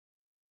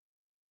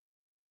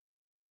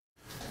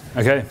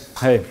Okay,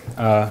 hey,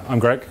 I'm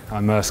Greg.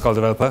 I'm a Scala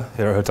developer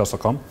here at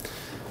Hotels.com.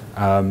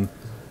 And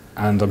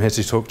I'm here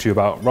to talk to you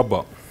about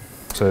RobBot.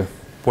 So,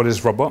 what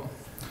is RobBot?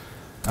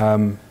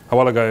 A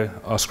while ago,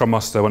 our Scrum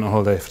Master went on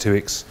holiday for 2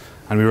 weeks,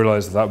 and we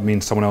realized that would mean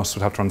someone else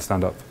would have to run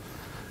stand-up.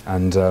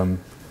 And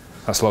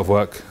that's a lot of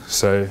work.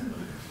 So,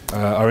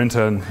 our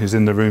intern, who's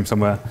in the room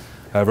somewhere,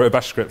 wrote a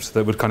bash script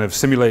that would kind of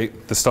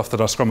simulate the stuff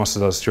that our Scrum Master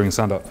does during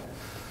stand-up.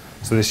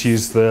 So this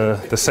used the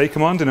say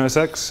command in OS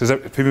X. Is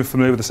people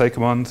familiar with the say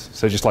command?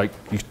 So just like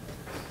you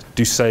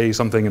do say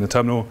something in the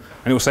terminal,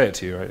 and it will say it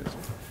to you, right?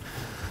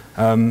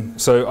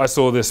 So I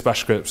saw this bash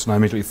script, and I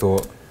immediately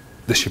thought,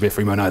 this should be a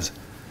free monad.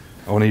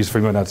 I want to use a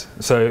free monad.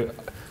 So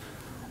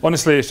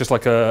honestly, it's just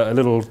like a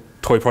little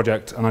toy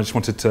project, and I just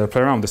wanted to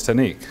play around with this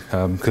technique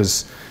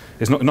because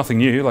it's nothing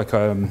new. Like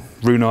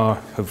Runar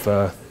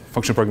of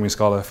Functional Programming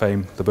Scala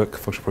fame, the book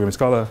Functional Programming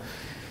Scala.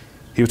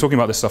 He was talking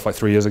about this stuff like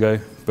 3 years ago,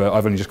 but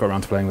I've only just got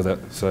around to playing with it.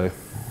 So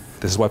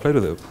this is why I played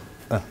with it.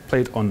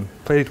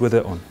 Played with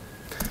it on.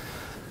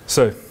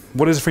 So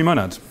what is a free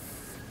monad?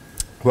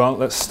 Well,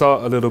 let's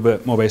start a little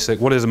bit more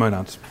basic. What is a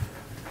monad?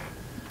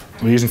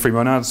 We're using free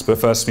monads, but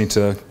first we need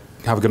to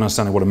have a good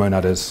understanding of what a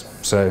monad is.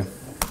 So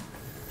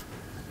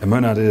a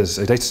monad is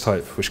a data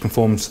type which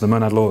conforms to the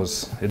monad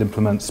laws. It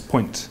implements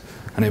point,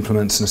 and it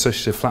implements an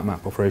associative flat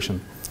map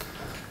operation.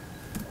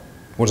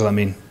 What does that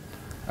mean?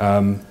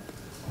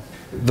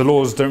 The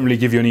laws don't really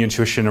give you any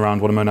intuition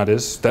around what a monad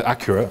is. They're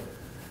accurate,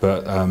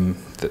 but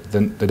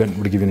they don't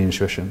really give you any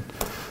intuition.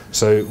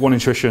 So one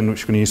intuition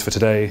which we're going to use for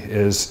today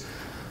is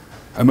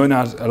a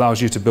monad allows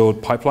you to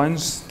build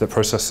pipelines that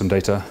process some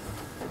data.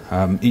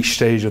 Each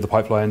stage of the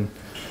pipeline,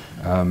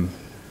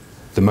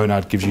 the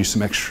monad gives you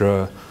some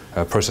extra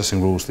processing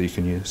rules that you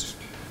can use.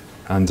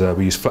 And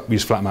we use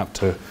FlatMap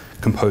to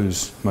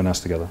compose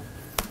monads together.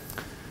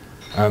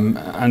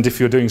 And if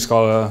you're doing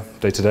Scala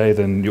day to day,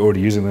 then you're already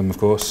using them, of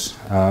course.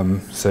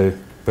 So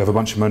we have a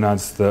bunch of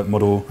monads that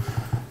model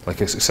like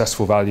a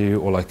successful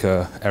value or like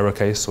a error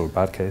case or a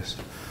bad case.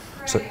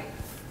 Greg, so,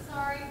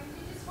 sorry, could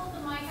you just hold the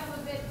mic up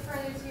a bit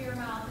further to your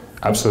mouth?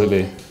 It's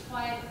absolutely. A little bit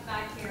quiet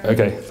back here.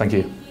 Okay, thank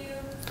you.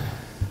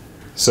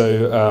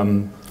 So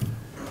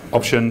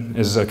option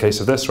is a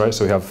case of this, right?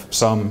 So we have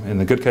some in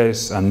the good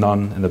case and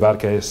none in the bad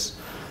case.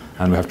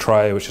 And we have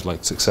try, which is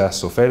like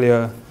success or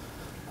failure,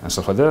 and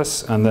stuff like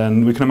this. And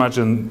then we can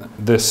imagine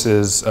this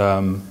is,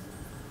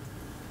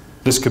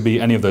 this could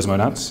be any of those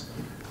monads.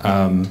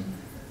 Like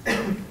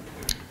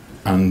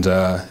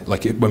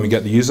when we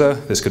get the user,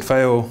 this could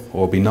fail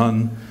or be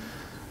none,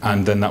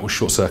 and then that will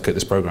short circuit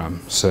this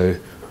program. So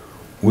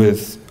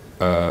with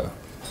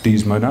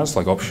these monads,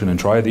 like option and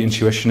try, the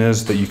intuition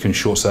is that you can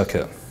short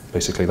circuit.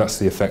 Basically, that's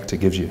the effect it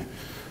gives you.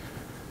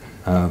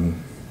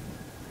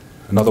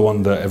 Another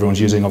one that everyone's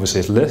using,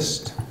 obviously, is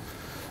list.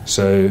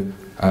 So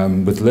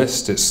with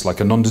list, it's like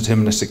a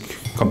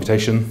non-deterministic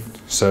computation.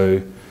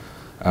 So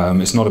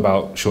it's not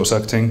about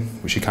short-circuiting,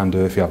 which you can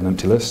do if you have an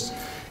empty list.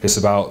 It's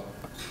about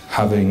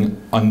having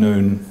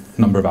unknown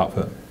number of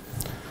output.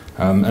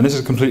 And this is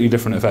a completely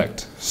different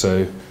effect.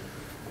 So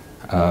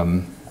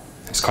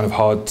it's kind of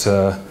hard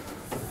to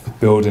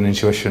build an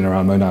intuition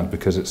around monad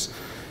because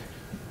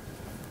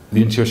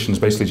the intuition is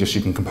basically just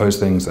you can compose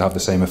things that have the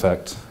same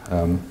effect,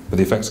 but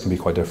the effects can be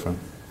quite different.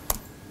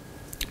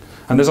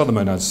 And there's other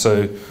monads.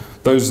 So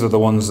those are the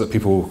ones that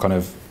people kind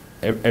of,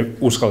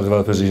 all Scala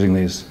developers are using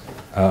these.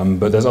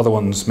 But there's other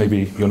ones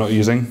maybe you're not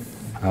using.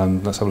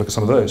 Let's have a look at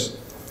some of those.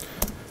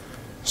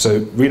 So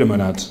reader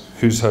monad.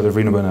 Who's heard of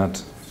reader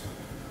monad?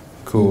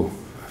 Cool,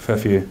 fair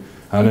few.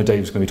 I know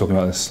Dave's going to be talking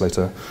about this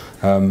later.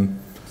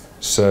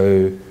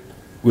 So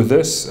with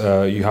this,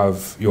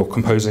 you're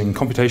composing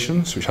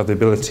computations which have the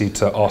ability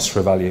to ask for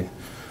a value.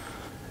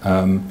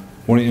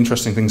 One of the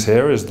interesting things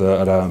here is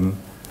that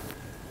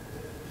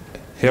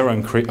here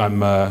I'm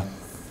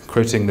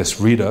creating this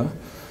reader,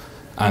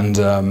 and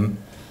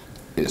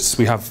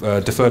we have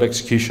deferred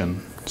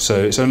execution. So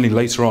it's only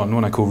later on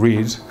when I call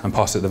read and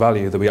pass it the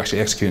value that we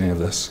actually execute any of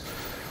this.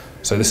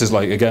 So this is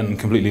like, again,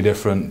 completely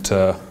different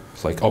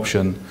like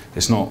option.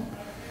 It's not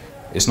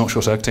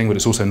short-circuiting, but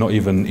it's also not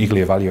even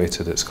eagerly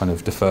evaluated. It's kind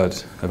of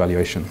deferred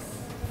evaluation.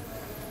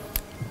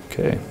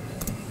 Okay.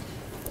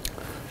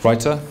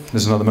 Writer,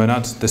 this is another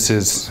monad. This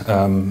is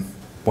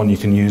one you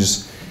can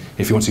use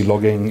if you want to do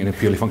logging in a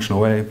purely functional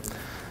way.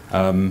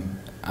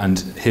 And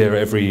here,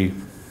 every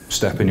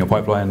step in your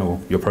pipeline or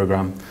your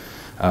program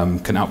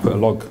can output a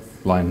log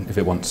line if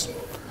it wants.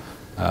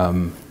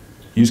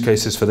 Use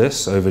cases for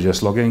this over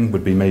just logging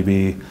would be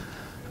maybe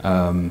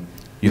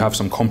you have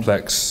some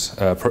complex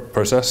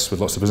process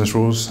with lots of business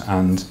rules,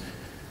 and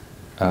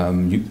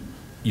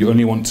you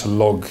only want to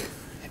log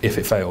if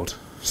it failed.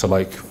 So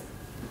like,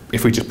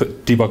 if we just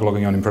put debug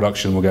logging on in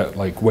production, we'll get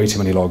like way too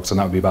many logs, and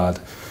that would be bad.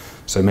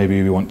 So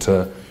maybe we want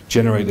to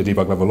generate the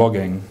debug level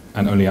logging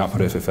and only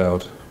output it if it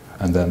failed,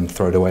 and then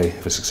throw it away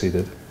if it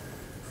succeeded.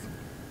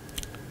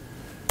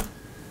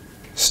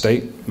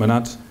 State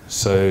monad.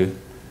 So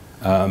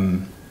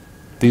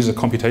these are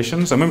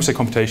computations. And when we say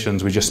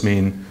computations, we just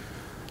mean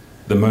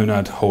the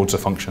monad holds a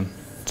function.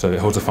 So it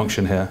holds a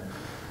function here.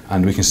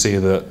 And we can see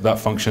that that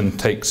function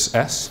takes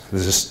S,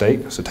 this is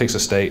state, so it takes a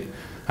state,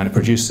 and it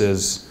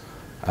produces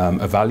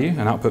a value,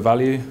 an output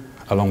value,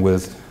 along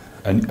with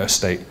a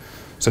state.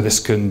 So this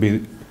can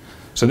be,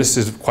 so this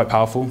is quite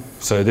powerful.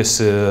 So this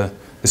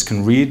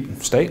can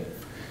read state.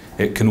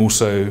 It can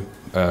also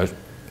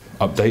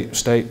update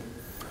state.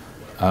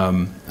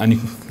 And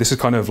this is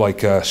kind of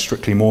like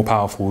strictly more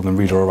powerful than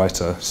reader or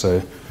writer.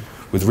 So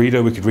with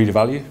reader, we could read a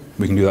value.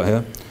 We can do that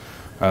here.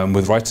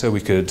 With writer,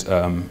 we could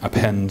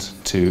append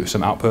to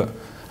some output,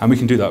 and we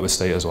can do that with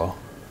state as well.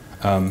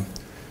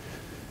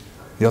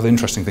 The other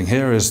interesting thing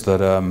here is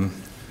that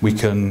we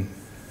can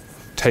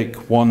take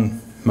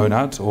one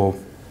monad or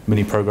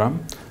mini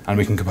program, and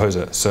we can compose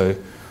it. So,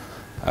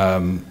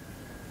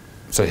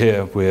 so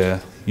here we're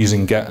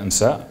using get and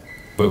set,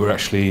 but we're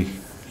actually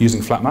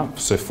using flat map.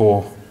 So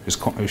 4 is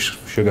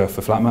sugar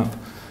for flat map,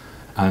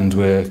 and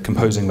we're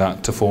composing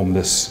that to form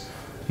this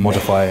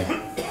modify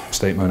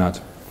state monad.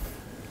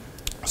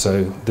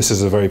 So this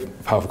is a very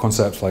powerful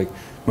concept. Like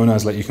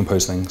monads let you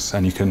compose things,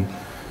 and you can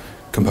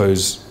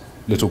compose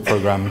little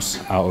programs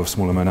out of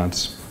smaller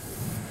monads.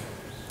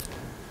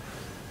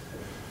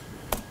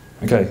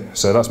 Okay,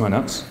 so that's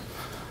monads.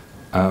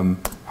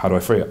 How do I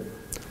free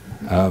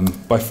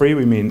it? By free,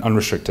 we mean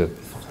unrestricted.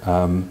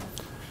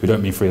 We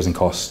don't mean free as in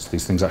cost.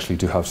 These things actually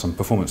do have some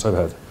performance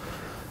overhead.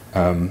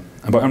 And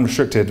by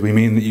unrestricted, we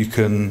mean that you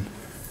can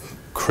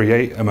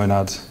create a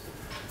monad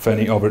for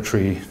any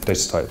arbitrary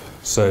data type.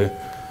 So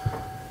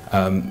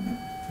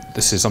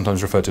this is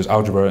sometimes referred to as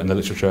algebra in the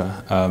literature.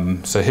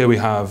 So here we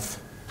have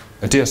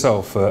a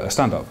DSL for a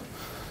standup.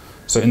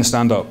 So in the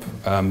standup,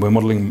 we're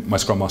modeling my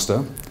Scrum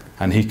Master,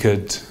 and he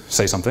could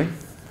say something.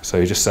 So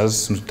he just says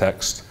some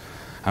text,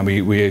 and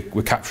we're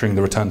capturing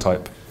the return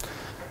type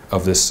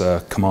of this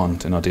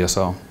command in our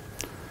DSL.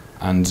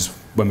 And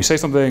when we say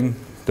something,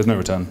 there's no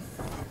return.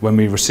 When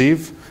we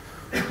receive,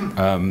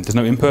 there's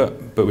no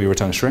input, but we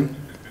return a string.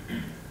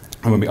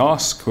 And when we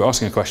ask, we're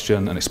asking a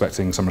question and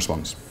expecting some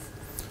response.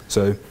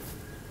 So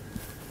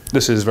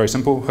this is very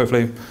simple,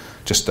 hopefully.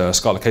 Just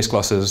Scala case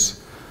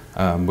classes.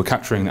 We're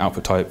capturing the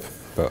output type,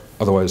 but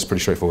otherwise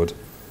pretty straightforward.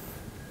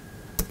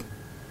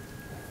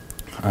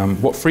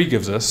 What free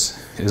gives us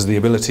is the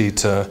ability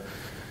to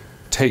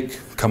take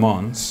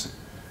commands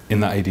in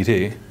that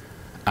ADT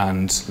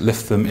and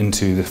lift them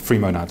into the free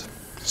monad.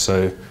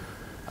 So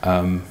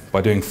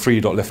by doing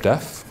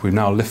free.liftf, we've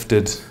now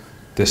lifted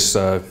this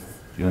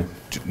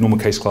normal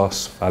case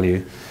class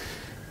value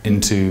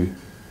into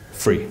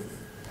free.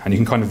 And you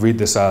can kind of read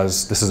this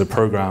as this is a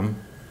program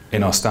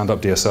in our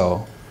stand-up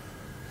DSL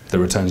that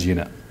returns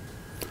unit.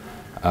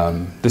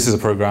 This is a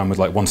program with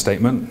like one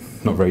statement,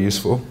 not very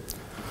useful.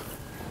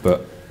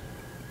 But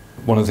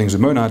one of the things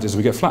with Monad is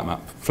we get flat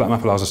map. Flat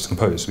map allows us to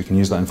compose. We can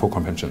use that in full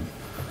comprehension.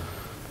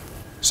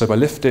 So by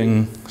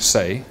lifting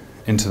say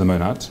into the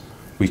monad,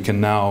 we can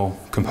now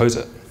compose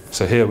it.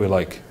 So here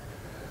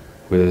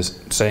we're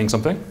saying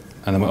something,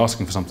 and then we're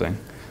asking for something,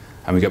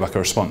 and we get back a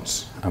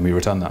response, and we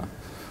return that.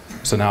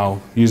 So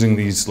now using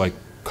these like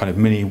kind of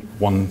mini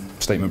one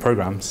statement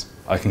programs,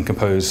 I can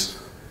compose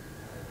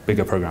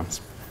bigger programs.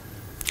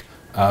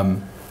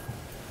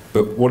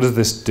 But what does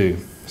this do?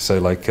 So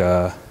like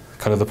kind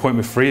of the point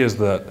with free is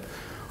that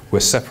we're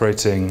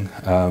separating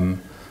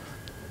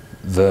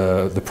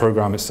the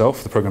program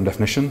itself, the program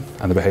definition,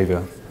 and the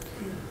behavior.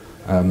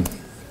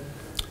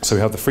 So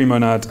we have the free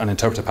monad and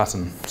interpreter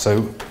pattern.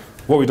 So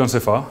what we've done so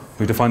far,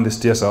 we've defined this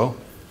DSL.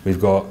 We've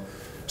got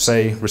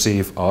say,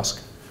 receive,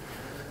 ask.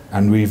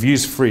 And we've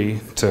used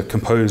free to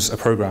compose a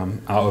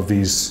program out of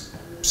these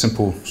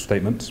simple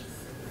statements.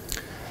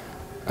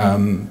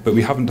 But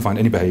we haven't defined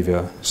any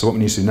behavior. So what we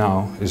need to do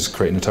now is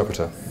create an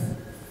interpreter.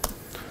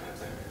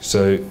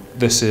 So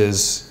this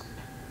is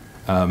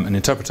an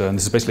interpreter, and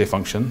this is basically a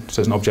function.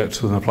 So it's an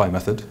object with an apply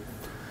method.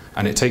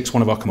 And it takes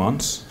one of our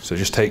commands. So it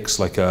just takes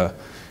like it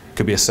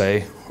could be a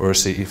say or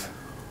receive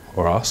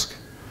or ask,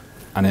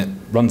 and it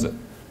runs it.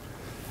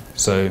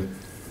 So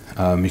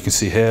you can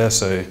see here,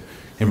 so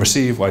in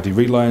receive, I do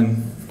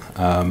readline,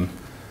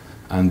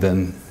 and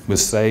then with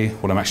say,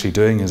 what I'm actually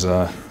doing is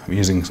I'm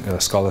using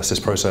Scala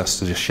sysprocess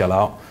to just shell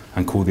out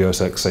and call the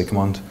OSX say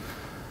command,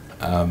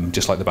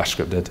 just like the bash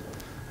script did.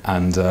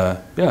 And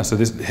yeah, so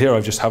here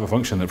I just have a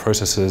function that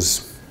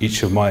processes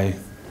each of my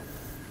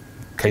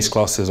case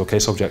classes or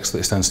case objects that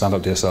extend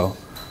stand-up DSL.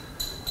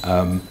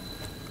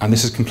 And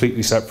this is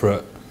completely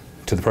separate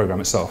to the program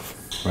itself,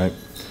 right?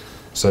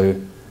 So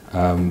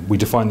we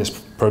define this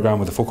program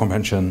with a full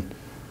comprehension,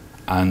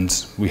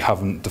 and we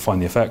haven't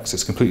defined the effects.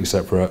 It's completely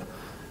separate.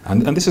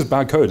 And this is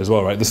bad code as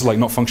well, right? This is like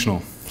not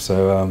functional.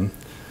 So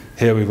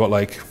here we've got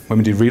like, when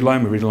we do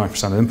readline, we read a line for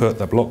standard input,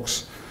 that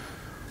blocks.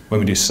 When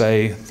we do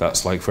say,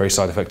 that's like very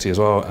side effecty as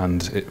well,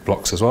 and it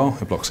blocks as well.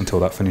 It blocks until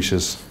that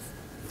finishes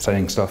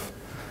saying stuff.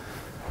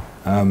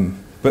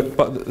 But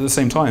at the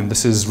same time,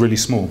 this is really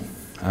small.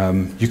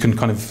 You can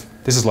kind of,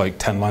 this is like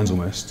 10 lines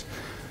almost.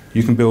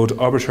 You can build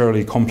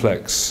arbitrarily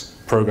complex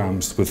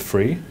programs with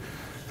free.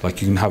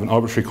 Like you can have an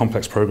arbitrary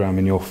complex program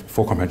in your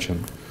full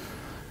comprehension,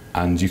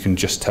 and you can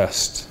just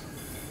test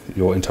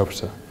your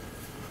interpreter.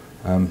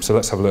 So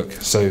let's have a look.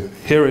 So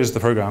here is the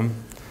program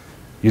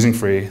using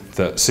free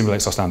that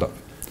simulates our stand-up.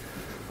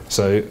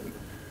 So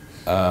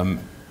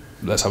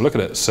let's have a look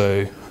at it.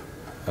 So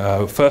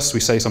first we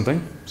say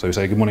something. So we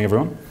say, good morning,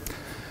 everyone.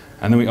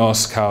 And then we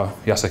ask how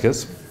Jacek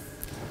is.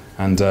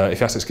 And if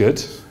Jacek's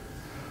good,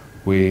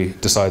 we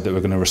decide that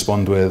we're going to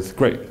respond with,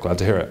 great, glad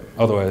to hear it.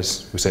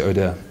 Otherwise, we say, oh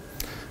dear.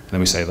 And then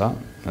we say that.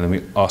 And then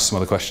we ask some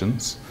other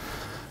questions.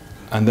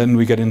 And then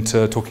we get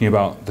into talking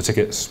about the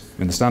tickets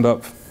in the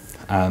stand-up.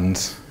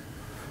 And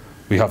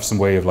we have some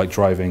way of like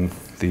driving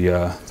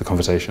the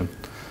conversation.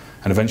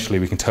 And eventually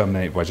we can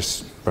terminate by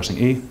just pressing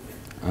E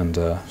and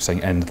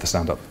saying end the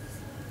stand-up.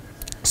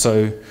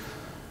 So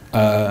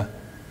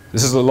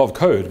this is a lot of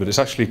code, but it's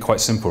actually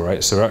quite simple,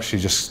 right? So we're actually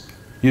just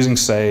using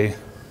say,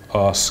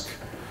 ask,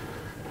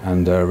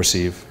 and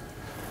receive.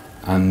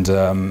 And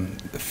a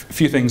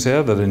few things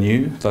here that are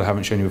new that I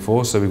haven't shown you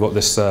before. So we've got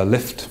this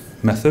lift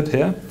method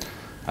here.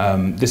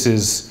 This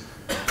is,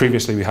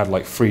 previously we had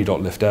like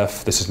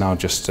free.liftf. This is now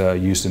just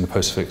used in the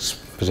postfix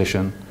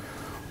position.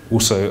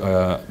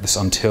 Also this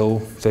until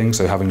thing,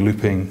 so having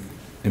looping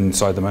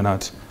inside the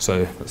monad.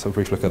 So let's have a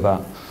brief look at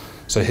that.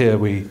 So here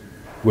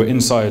we're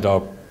inside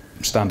our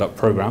stand-up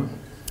program,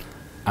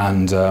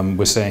 and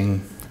we're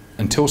saying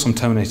until some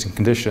terminating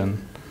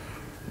condition,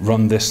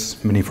 run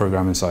this mini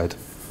program inside.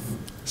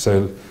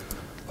 So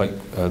like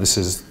this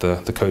is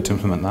the code to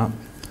implement that.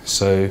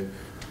 So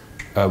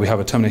we have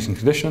a terminating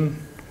condition.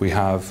 We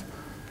have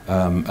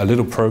a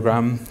little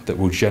program that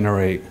will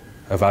generate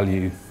a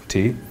value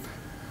t,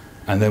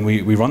 and then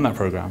we run that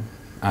program,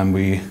 and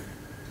we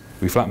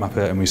flat map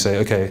it, and we say,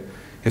 okay,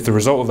 if the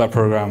result of that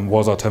program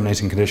was our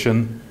terminating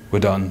condition, we're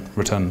done,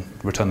 return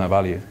that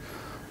value.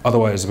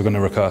 Otherwise, we're going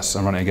to recurse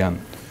and run it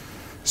again.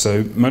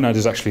 So Monad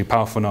is actually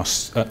powerful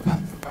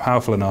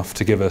enough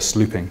to give us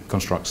looping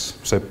constructs.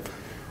 So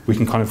we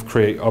can kind of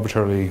create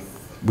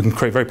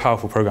very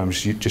powerful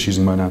programs just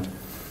using Monad.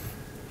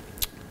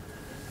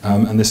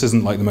 And this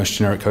isn't like the most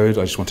generic code.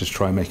 I just wanted to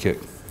try and make it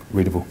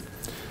readable.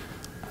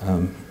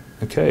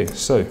 Okay,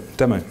 so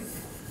demo.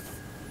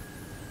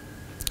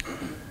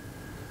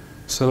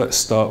 So let's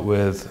start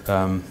with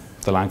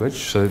the language.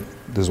 So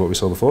this is what we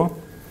saw before.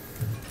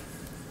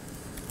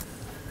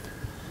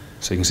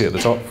 So you can see at the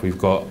top, we've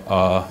got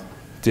our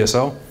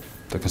DSL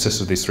that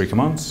consists of these 3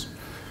 commands.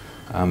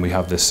 We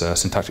have this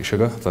syntactic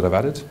sugar that I've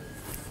added.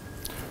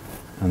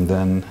 And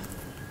then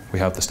we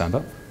have the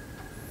stand-up.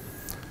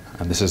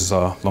 And this is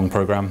our long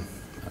program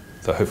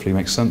that hopefully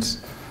makes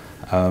sense.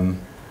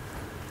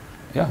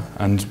 Yeah,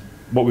 and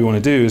what we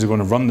want to do is we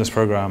want to run this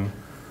program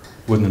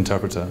with an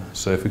interpreter.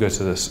 So if we go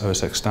to this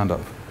OS X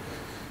stand-up,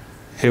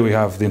 here we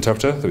have the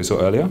interpreter that we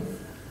saw earlier.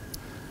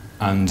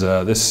 And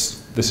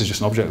this is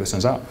just an object that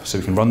sends out, so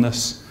we can run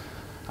this.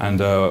 And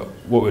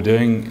what we're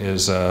doing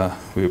is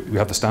we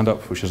have the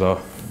stand-up, which is our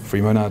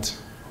free monad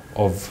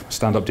of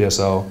stand-up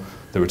DSL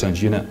that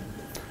returns unit.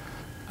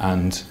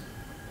 And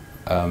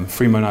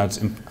free monad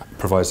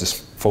provides this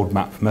fold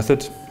map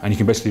method, and you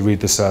can basically read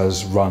this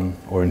as run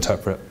or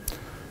interpret.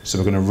 So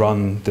we're going to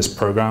run this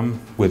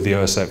program with the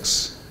OS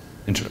X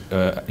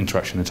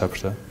interaction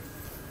interpreter.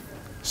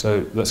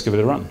 So let's give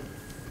it a run.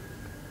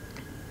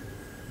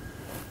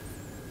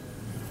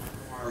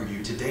 How are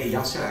you today,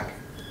 Jacek?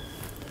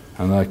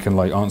 And I can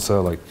like answer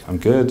like, I'm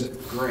good.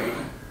 Great.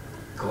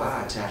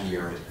 Glad to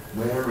hear it.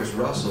 Where is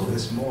Russell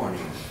this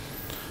morning?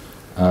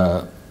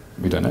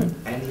 We don't know.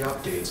 Any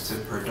updates to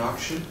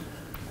production?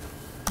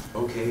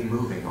 Okay,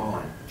 moving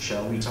on.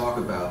 Shall we talk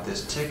about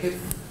this ticket?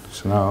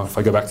 So now if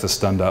I go back to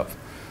stand-up,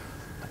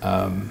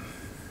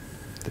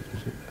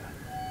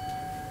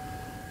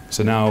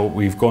 so now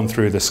we've gone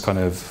through this kind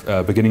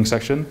of beginning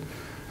section,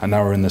 and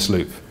now we're in this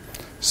loop.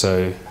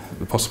 So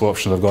the possible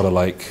options I've got are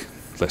like,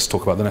 let's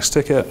talk about the next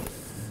ticket.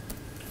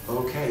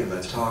 Okay,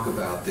 let's talk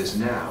about this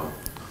now.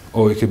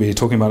 Or we could be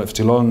talking about it for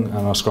too long, and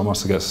our Scrum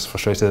Master gets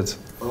frustrated.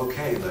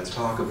 Okay, let's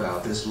talk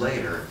about this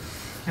later.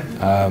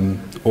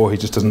 Or he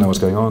just doesn't know what's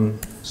going on.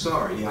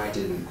 Sorry, I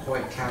didn't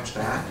quite catch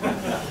that.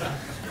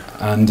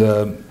 And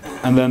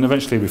then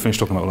eventually we finish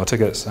talking about all our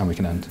tickets, and we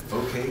can end.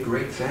 Okay,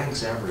 great.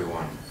 Thanks,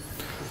 everyone.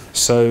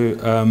 So,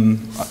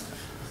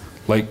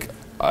 like,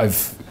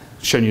 I've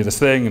shown you this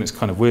thing, and it's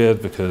kind of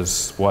weird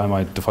because why am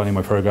I defining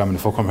my program in a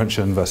full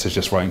comprehension versus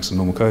just writing some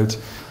normal code?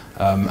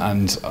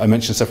 And I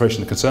mentioned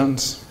separation of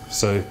concerns.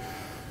 So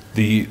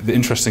the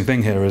interesting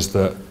thing here is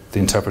that the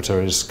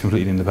interpreter is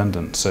completely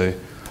independent. So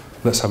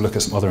let's have a look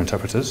at some other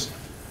interpreters.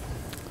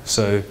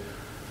 So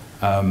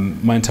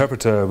my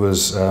interpreter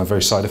was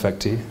very side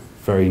effecty,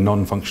 very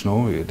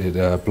non-functional.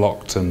 It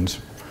blocked and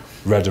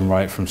read and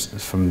write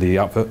from the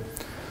output.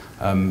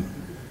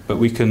 But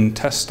we can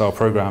test our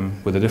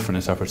program with a different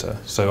interpreter.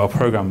 So our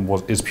program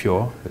is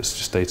pure, it's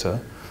just data.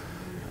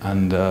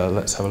 And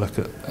let's have a look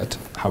at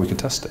how we can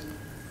test it.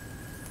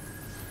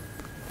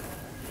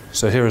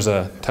 So here is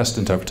a test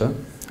interpreter,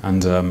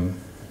 and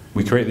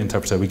we create the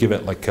interpreter. We give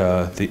it like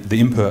the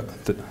input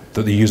that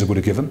the user would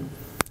have given,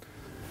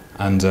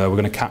 and we're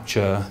going to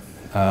capture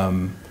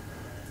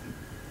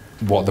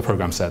what the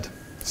program said.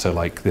 So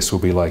like this will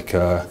be like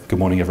good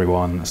morning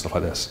everyone and stuff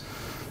like this.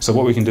 So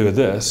what we can do with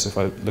this, if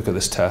I look at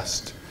this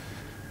test,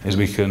 is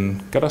we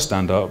can get our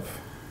standup,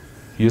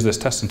 use this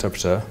test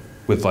interpreter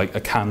with like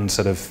a canned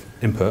set of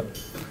input,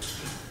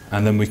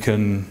 and then we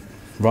can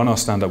run our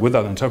standup with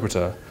that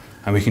interpreter,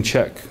 and we can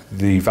check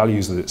the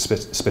values that it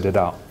spitted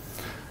out,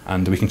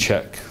 and we can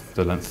check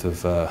the length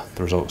of the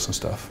results and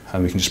stuff,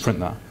 and we can just print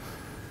that.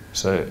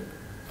 So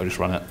I'll just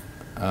run it.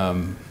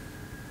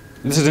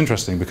 This is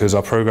interesting because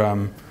our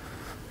program,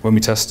 when we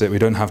test it, we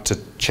don't have to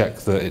check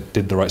that it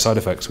did the right side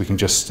effects. We can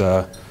just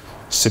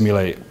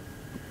simulate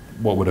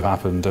what would have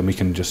happened, and we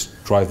can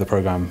just drive the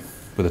program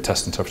with a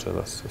test interpreter.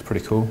 That's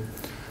pretty cool.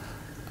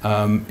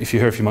 If you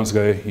were here a few months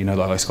ago, you know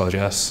that I like Scala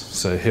JS.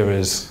 So here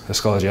is a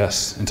Scala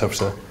JS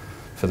interpreter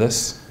for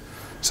this.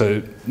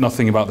 So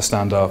nothing about the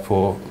stand-up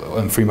or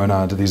free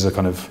monad. These are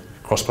kind of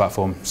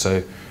cross-platform.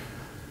 So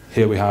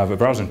here we have a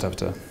browser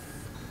interpreter.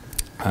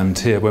 And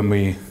here, when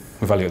we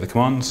evaluate the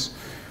commands,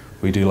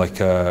 we do like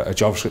a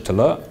JavaScript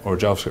alert or a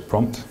JavaScript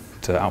prompt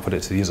to output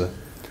it to the user.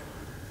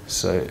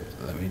 So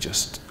let me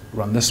just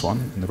run this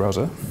one in the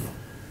browser.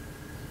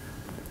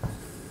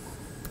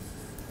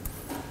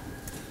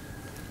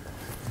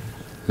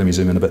 Let me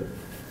zoom in a bit.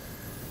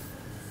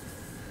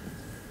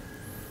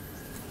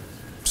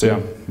 So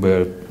yeah,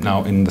 we're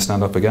now in the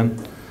stand-up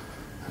again.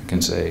 I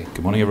can say,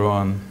 good morning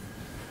everyone.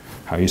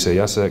 How are you? Say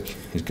Jacek,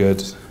 he's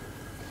good.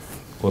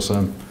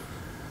 Awesome.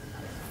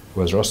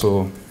 Where's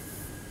Russell?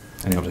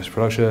 Any updates to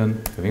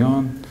production? Moving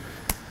on.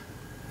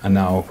 And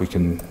now we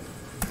can,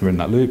 we're in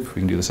that loop,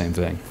 we can do the same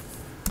thing.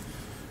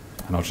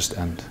 And I'll just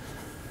end.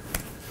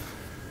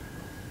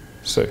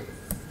 So.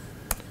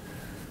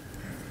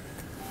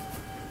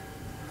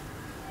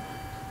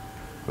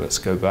 Let's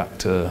go back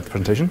to the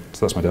presentation.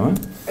 So that's my demo.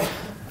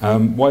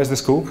 Why is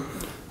this cool?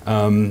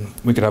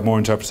 We could have more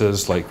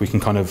interpreters, like we can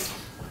kind of,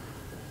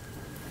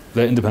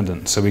 they're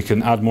independent, so we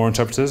can add more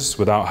interpreters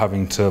without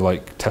having to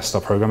like test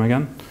our program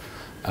again.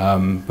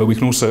 But we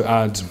can also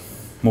add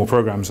more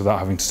programs without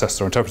having to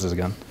test our interpreters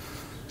again.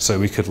 So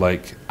we could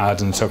like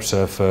add an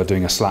interpreter for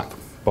doing a Slack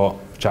bot,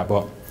 chat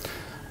bot,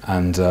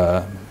 and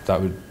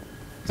that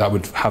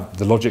would have,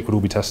 the logic would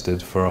all be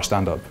tested for our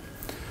stand-up.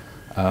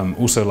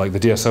 Also, like the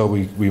DSL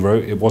we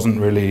wrote, it wasn't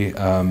really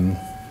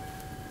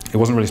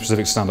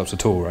specific to stand-ups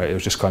at all, right? It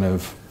was just kind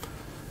of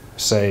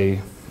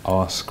say,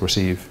 ask,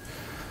 receive.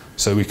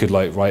 So we could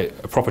like write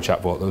a proper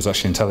chatbot that was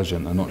actually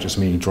intelligent and not just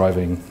me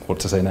driving what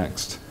to say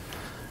next.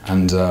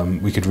 And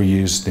we could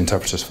reuse the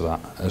interpreters for that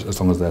as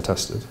long as they're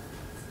tested.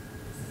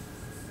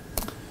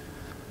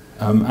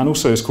 And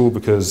also it's cool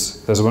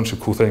because there's a bunch of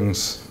cool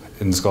things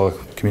in the Scala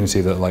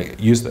community that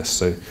like use this.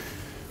 So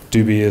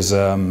Doobie is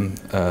a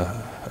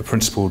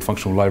principled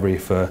functional library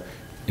for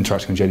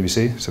interacting with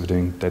JDBC, so for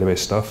doing database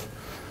stuff.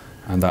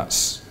 And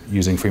that's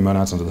using free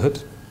monads under the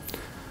hood.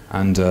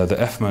 And the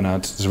F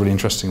monad is a really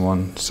interesting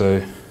one.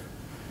 So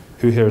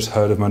who here has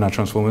heard of monad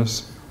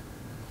transformers?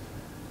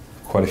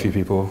 Quite a few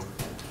people.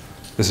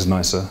 This is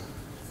nicer.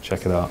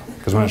 Check it out.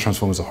 Because monad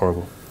transformers are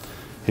horrible.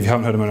 If you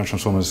haven't heard of monad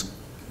transformers,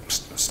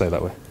 stay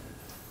that way.